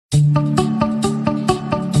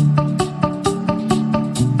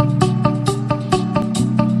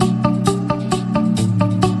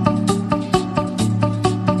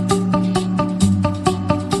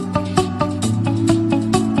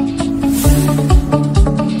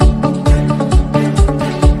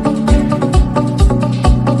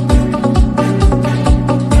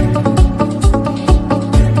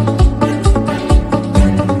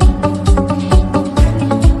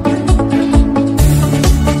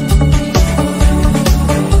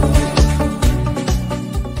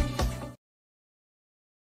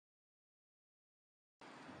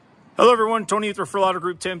Hello everyone, Tony with Referral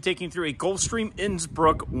Group 10 taking through a Gulfstream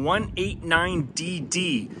Innsbruck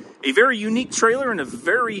 189DD. A very unique trailer in a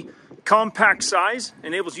very compact size.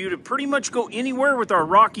 Enables you to pretty much go anywhere with our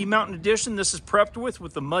Rocky Mountain Edition. This is prepped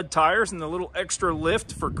with the mud tires and the little extra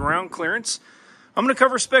lift for ground clearance. I'm going to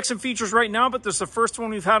cover specs and features right now, but this is the first one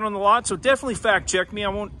we've had on the lot, so definitely fact check me. I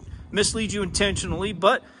won't mislead you intentionally,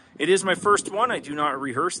 but it is my first one. I do not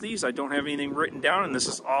rehearse these. I don't have anything written down, and this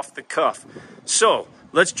is off the cuff. So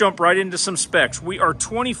let's jump right into some specs. We are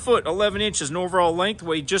 20 foot, 11 inches in overall length,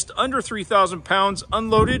 weigh just under 3,000 pounds,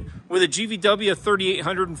 unloaded with a GVW of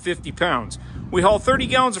 3,850 pounds. We haul 30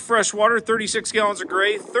 gallons of fresh water, 36 gallons of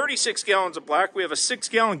gray, 36 gallons of black. We have a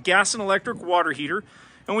 6-gallon gas and electric water heater,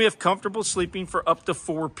 and we have comfortable sleeping for up to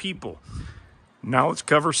 4 people. Now let's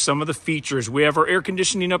cover some of the features. We have our air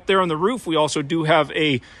conditioning up there on the roof. We also do have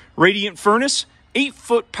a radiant furnace.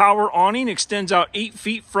 8-foot power awning extends out 8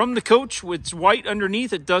 feet from the coach with white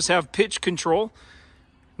underneath. It does have pitch control.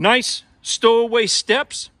 Nice stowaway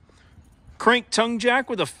steps. Crank tongue jack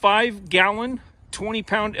with a 5-gallon,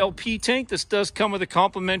 20-pound LP tank. This does come with a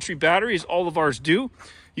complimentary battery, as all of ours do.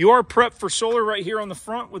 You are prepped for solar right here on the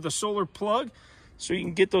front with a solar plug, so you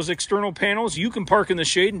can get those external panels. You can park in the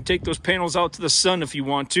shade and take those panels out to the sun if you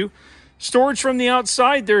want to. Storage from the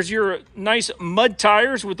outside, there's your nice mud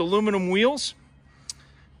tires with aluminum wheels.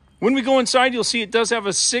 When we go inside, you'll see it does have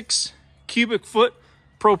a 6 cubic foot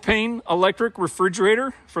propane electric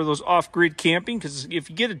refrigerator for those off-grid camping, because if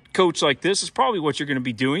you get a coach like this, it's probably what you're going to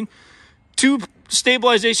be doing. 2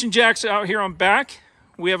 stabilization jacks out here on back.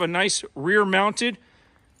 We have a nice rear-mounted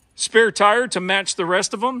spare tire to match the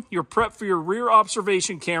rest of them. You're prepped for your rear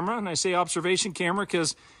observation camera, and I say observation camera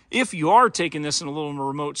because if you are taking this in a little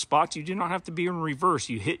remote spot, you do not have to be in reverse.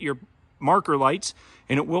 You hit your marker lights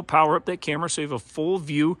and it will power up that camera so you have a full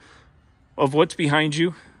view of what's behind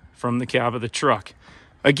you from the cab of the truck.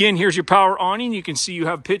 Again, here's your power awning. You can see you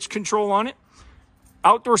have pitch control on it.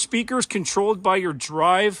 Outdoor speakers controlled by your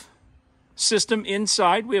drive system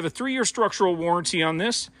inside. We have a 3-year structural warranty on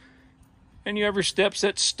this. And you have your steps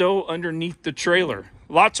that stow underneath the trailer.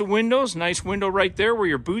 Lots of windows. Nice window right there where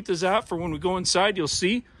your booth is at for when we go inside, you'll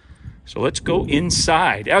see. So let's go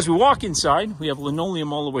inside. As we walk inside, we have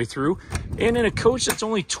linoleum all the way through. And in a coach that's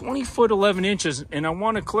only 20 foot 11 inches. And I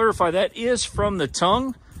want to clarify, that is from the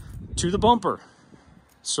tongue to the bumper.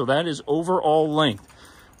 So that is overall length.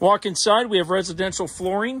 Walk inside, we have residential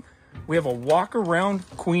flooring. We have a walk-around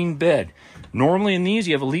queen bed. Normally in these,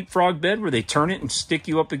 you have a leapfrog bed where they turn it and stick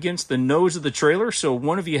you up against the nose of the trailer, so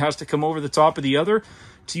one of you has to come over the top of the other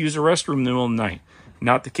to use a restroom in the middle of the night.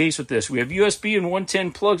 Not the case with this. We have USB and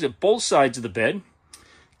 110 plugs at both sides of the bed,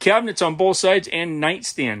 cabinets on both sides, and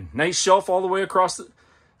nightstand. Nice shelf all the way across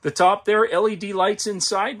the top there. LED lights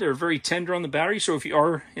inside. They're very tender on the battery, so if you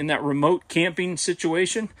are in that remote camping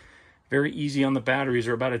situation, very easy on the batteries.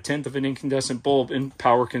 They're about 1/10 of an incandescent bulb in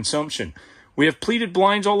power consumption. We have pleated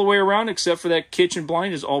blinds all the way around, except for that kitchen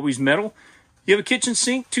blind is always metal. You have a kitchen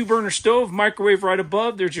sink, 2-burner stove, microwave right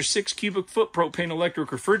above. There's your 6 cubic foot propane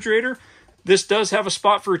electric refrigerator. This does have a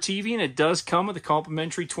spot for a TV, and it does come with a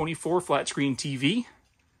complimentary 24 flat screen TV.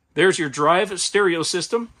 There's your drive stereo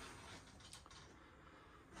system.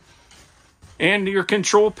 And your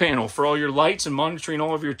control panel for all your lights and monitoring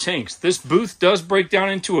all of your tanks. This booth does break down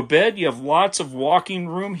into a bed. You have lots of walking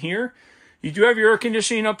room here. You do have your air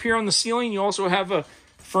conditioning up here on the ceiling. You also have a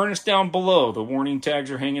furnace down below. The warning tags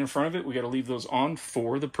are hanging in front of it. We got to leave those on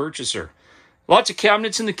for the purchaser. Lots of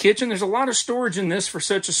cabinets in the kitchen. There's a lot of storage in this for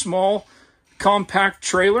such a small, compact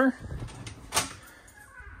trailer.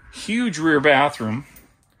 Huge rear bathroom.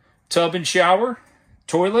 Tub and shower.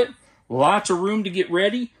 Toilet. Lots of room to get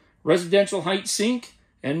ready. Residential height sink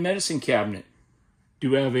and medicine cabinet.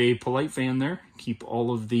 Do have a polite fan there. Keep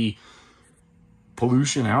all of the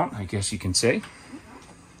pollution out, I guess you can say.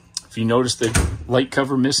 If you notice the light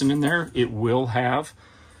cover missing in there, it will have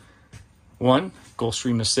one.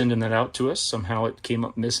 Gulfstream is sending that out to us. Somehow it came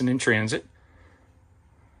up missing in transit.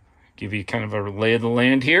 Give you kind of a lay of the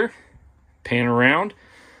land here. Pan around.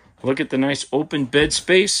 Look at the nice open bed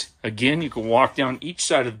space. Again, you can walk down each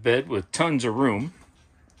side of the bed with tons of room.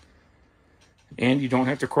 And you don't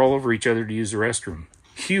have to crawl over each other to use the restroom.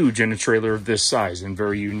 Huge in a trailer of this size and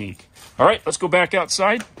very unique. All right, let's go back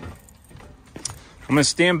outside. I'm going to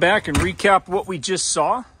stand back and recap what we just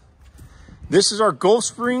saw. This is our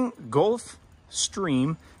Gulfstream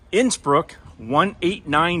Innsbruck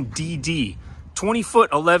 189DD. 20 foot,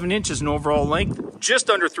 11 inches in overall length. Just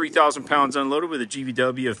under 3,000 pounds unloaded with a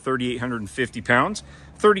GVW of 3,850 pounds.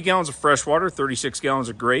 30 gallons of fresh water, 36 gallons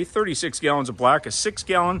of gray, 36 gallons of black, a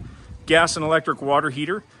 6-gallon gas and electric water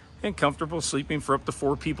heater, and comfortable sleeping for up to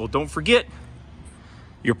 4 people. Don't forget,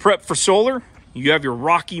 You're prepped for solar. You have your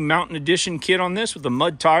Rocky Mountain Edition kit on this with the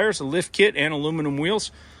mud tires, a lift kit, and aluminum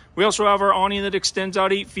wheels. We also have our awning that extends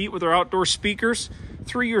out 8 feet with our outdoor speakers,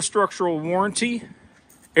 3-year structural warranty,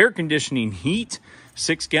 air conditioning, heat,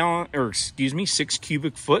 6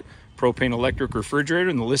 cubic foot propane electric refrigerator,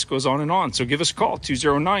 and the list goes on and on. So give us a call,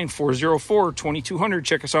 209-404-2200.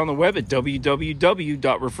 Check us out on the web at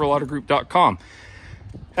www.referralautogroup.com.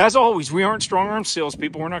 As always, we aren't strong-arm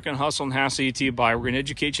salespeople. We're not going to hustle and hassle you till you buy. We're going to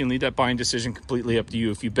educate you and leave that buying decision completely up to you.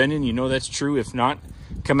 If you've been in, you know that's true. If not,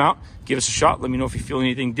 come out, give us a shot. Let me know if you feel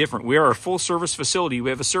anything different. We are a full-service facility. We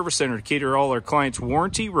have a service center to cater to all our clients'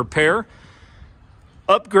 warranty, repair,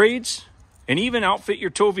 upgrades, and even outfit your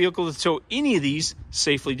tow vehicle to tow any of these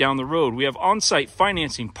safely down the road. We have on-site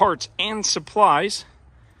financing, parts, and supplies.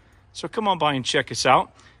 So come on by and check us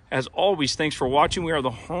out. As always, thanks for watching. We are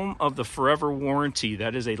the home of the Forever Warranty.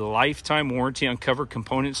 That is a lifetime warranty on cover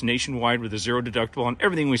components nationwide with a 0 deductible on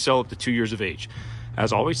everything we sell up to 2 years of age.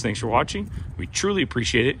 As always, thanks for watching. We truly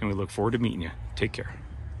appreciate it, and we look forward to meeting you. Take care.